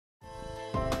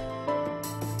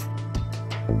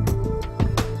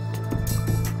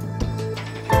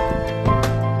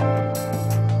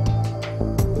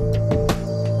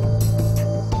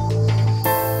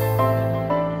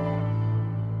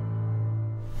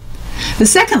The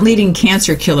second leading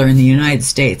cancer killer in the United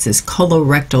States is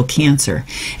colorectal cancer,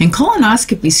 and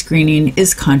colonoscopy screening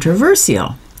is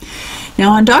controversial.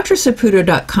 Now, on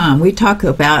drsaputo.com, we talk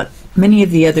about many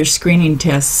of the other screening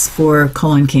tests for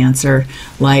colon cancer,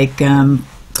 like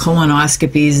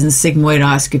colonoscopies and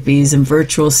sigmoidoscopies and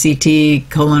virtual CT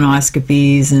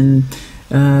colonoscopies and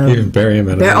even barium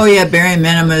enemas. Barium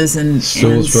enemas and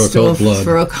stools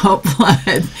for occult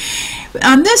blood.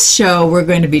 On this show, we're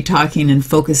going to be talking and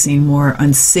focusing more on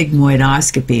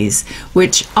sigmoidoscopies,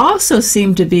 which also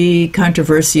seem to be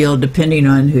controversial depending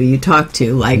on who you talk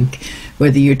to, like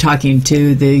whether you're talking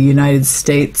to the United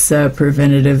States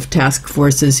Preventive Task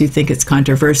Forces who think it's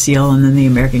controversial, and then the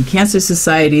American Cancer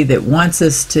Society that wants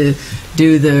us to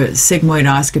do the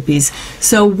sigmoidoscopies.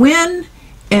 So when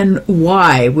and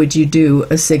why would you do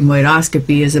a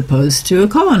sigmoidoscopy as opposed to a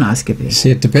colonoscopy?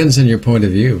 See, it depends on your point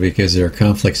of view, because there are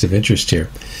conflicts of interest here.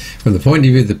 From the point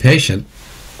of view of the patient,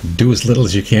 do as little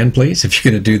as you can, please, if you're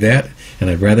going to do that. And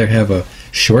I'd rather have a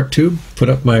short tube put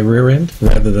up my rear end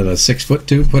rather than a 6-foot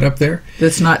tube put up there.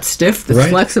 That's not stiff, that's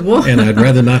flexible. And I'd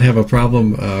rather not have a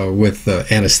problem with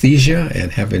anesthesia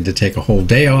and having to take a whole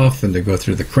day off and to go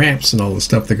through the cramps and all the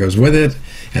stuff that goes with it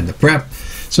and the prep.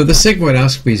 So the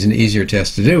sigmoidoscopy is an easier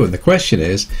test to do, and the question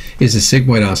is the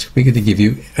sigmoidoscopy going to give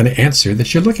you an answer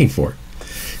that you're looking for?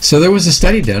 So there was a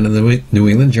study done in the New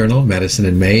England Journal of Medicine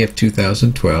in May of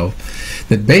 2012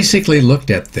 that basically looked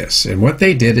at this, and what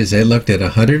they did is they looked at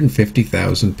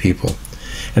 150,000 people,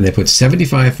 and they put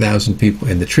 75,000 people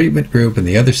in the treatment group, and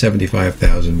the other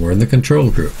 75,000 were in the control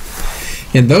group.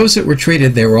 In those that were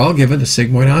treated, they were all given a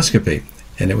sigmoidoscopy.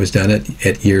 And it was done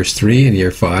at years 3 and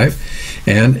year 5,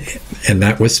 and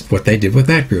that was what they did with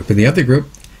that group. And the other group,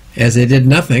 as they did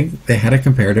nothing, they had a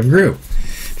comparative group.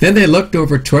 Then they looked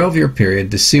over a 12-year period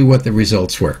to see what the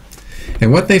results were.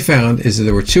 And what they found is that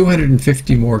there were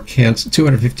 252 more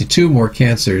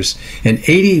cancers and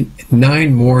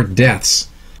 89 more deaths,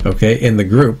 in the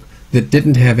group that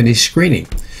didn't have any screening.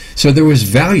 So there was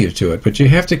value to it, but you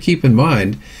have to keep in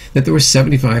mind that there were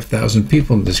 75,000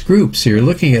 people in this group, so you're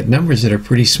looking at numbers that are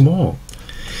pretty small.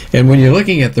 And when you're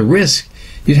looking at the risk,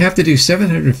 you'd have to do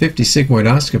 750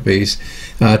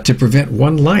 sigmoidoscopies to prevent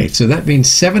one life. So that means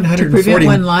 740... To prevent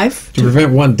one life? To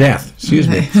prevent one death. Excuse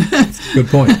me. Good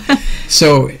point.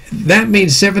 So that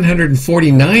means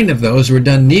 749 of those were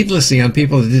done needlessly on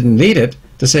people that didn't need it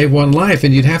to save one life,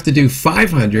 and you'd have to do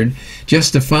 500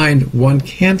 just to find one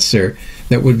cancer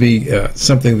that would be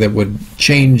something that would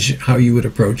change how you would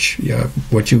approach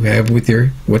what you have with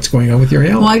what's going on with your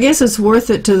health. Well, I guess it's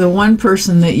worth it to the one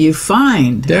person that you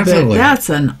find. Definitely. But that's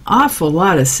an awful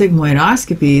lot of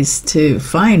sigmoidoscopies to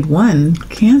find one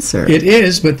cancer. It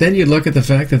is, but then you look at the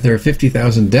fact that there are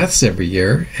 50,000 deaths every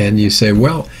year, and you say,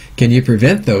 well, can you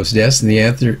prevent those deaths? And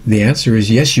the answer is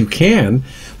yes, you can,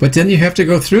 but then you have to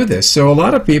go through this. So a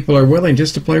lot of people are willing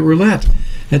just to play roulette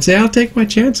and say, I'll take my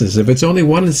chances. If it's only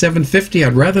 1 in 750,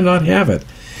 I'd rather not have it.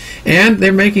 And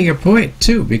they're making a point,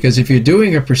 too, because if you're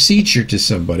doing a procedure to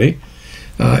somebody,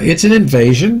 it's an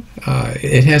invasion.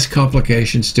 It has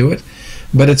complications to it.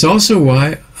 But it's also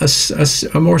why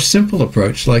a more simple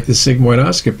approach like the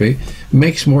sigmoidoscopy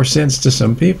makes more sense to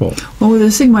some people. Well, with a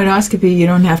sigmoidoscopy, you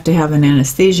don't have to have an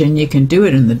anesthesia, and you can do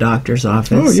it in the doctor's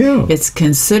office. Oh, yeah. It's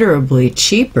considerably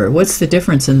cheaper. What's the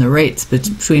difference in the rates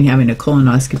between having a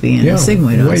colonoscopy and a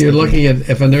sigmoidoscopy? Well, you're looking at,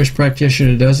 if a nurse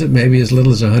practitioner does it, maybe as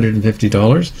little as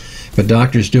 $150. If a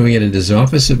doctor's doing it in his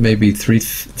office, it may be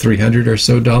 $300 or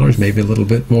so, maybe a little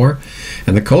bit more.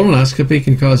 And the colonoscopy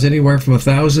can cost anywhere from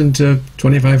 $1,000 to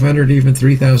 $2,500, even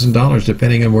 $3,000,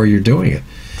 depending on where you're doing it.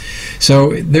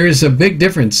 So there is a big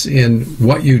difference in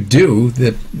what you do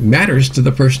that matters to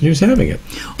the person who's having it.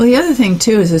 Well, the other thing,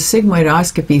 too, is a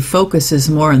sigmoidoscopy focuses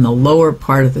more on the lower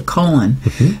part of the colon.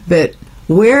 But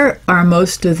where are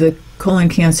most of the colon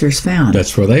cancers found?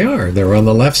 That's where they are. They're on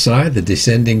the left side, the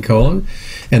descending colon.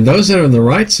 And those that are on the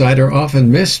right side are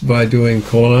often missed by doing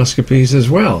colonoscopies as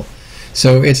well.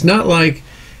 So it's not like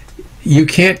you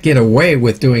can't get away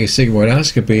with doing a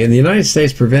sigmoidoscopy. And the United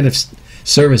States Preventive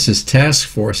Services Task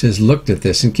Force has looked at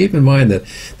this. And keep in mind that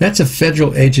that's a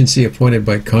federal agency appointed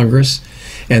by Congress.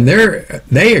 And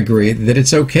they agree that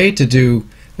it's okay to do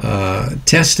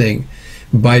testing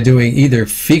by doing either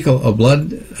fecal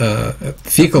blood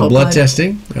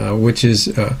testing, which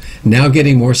is now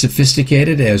getting more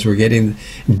sophisticated as we're getting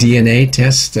DNA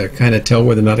tests to kind of tell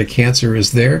whether or not a cancer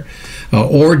is there,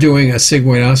 or doing a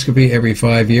sigmoidoscopy every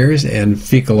 5 years and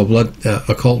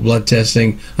occult blood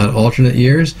testing on alternate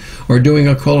years, or doing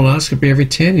a colonoscopy every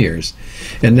 10 years.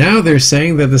 And now they're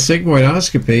saying that the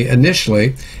sigmoidoscopy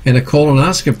initially and a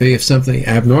colonoscopy, if something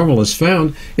abnormal is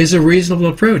found, is a reasonable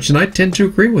approach, and I tend to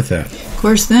agree with that.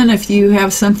 course, then if you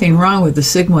have something wrong with the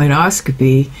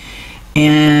sigmoidoscopy,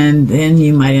 and then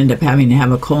you might end up having to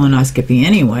have a colonoscopy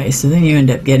anyway, so then you end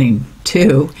up getting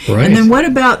two. Right. And then what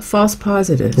about false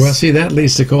positives? Well, see, that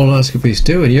leads to colonoscopies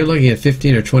too, and you're looking at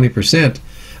 15 or 20%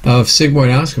 of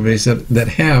sigmoidoscopies that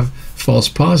have false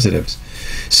positives.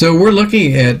 So we're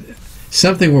looking at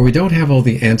something where we don't have all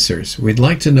the answers. We'd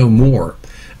like to know more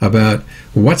about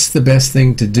what's the best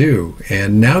thing to do.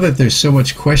 And now that there's so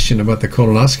much question about the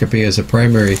colonoscopy as a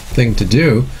primary thing to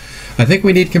do, I think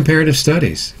we need comparative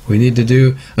studies. We need to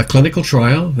do a clinical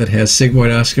trial that has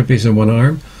sigmoidoscopies in one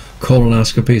arm,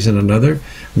 colonoscopies in another,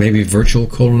 maybe virtual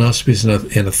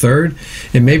colonoscopies in a third,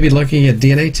 and maybe looking at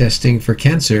DNA testing for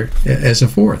cancer as a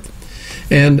fourth.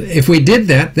 And if we did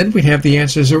that, then we'd have the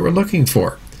answers that we're looking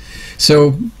for.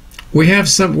 So we have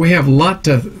a lot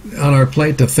on our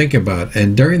plate to think about,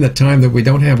 and during the time that we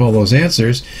don't have all those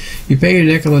answers, you pay your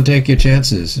nickel and take your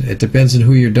chances. It depends on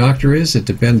who your doctor is. It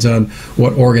depends on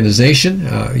what organization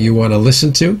you want to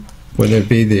listen to, whether it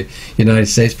be the United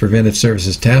States Preventive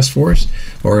Services Task Force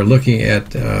or looking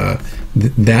at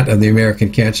that of the American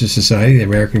Cancer Society, the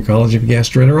American College of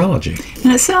Gastroenterology.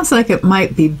 And it sounds like it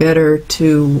might be better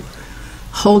to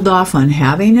hold off on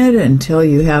having it until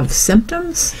you have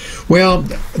symptoms? Well,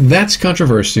 that's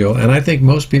controversial, and I think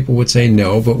most people would say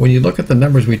no, but when you look at the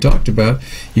numbers we talked about,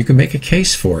 you can make a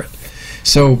case for it.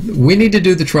 So we need to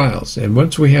do the trials, and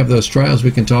once we have those trials,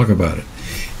 we can talk about it.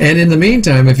 And in the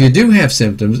meantime, if you do have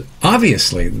symptoms,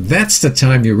 obviously that's the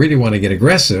time you really want to get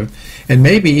aggressive and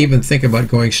maybe even think about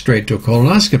going straight to a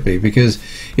colonoscopy, because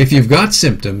if you've got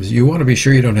symptoms, you want to be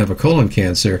sure you don't have a colon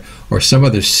cancer or some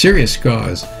other serious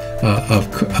cause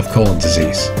of colon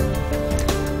disease.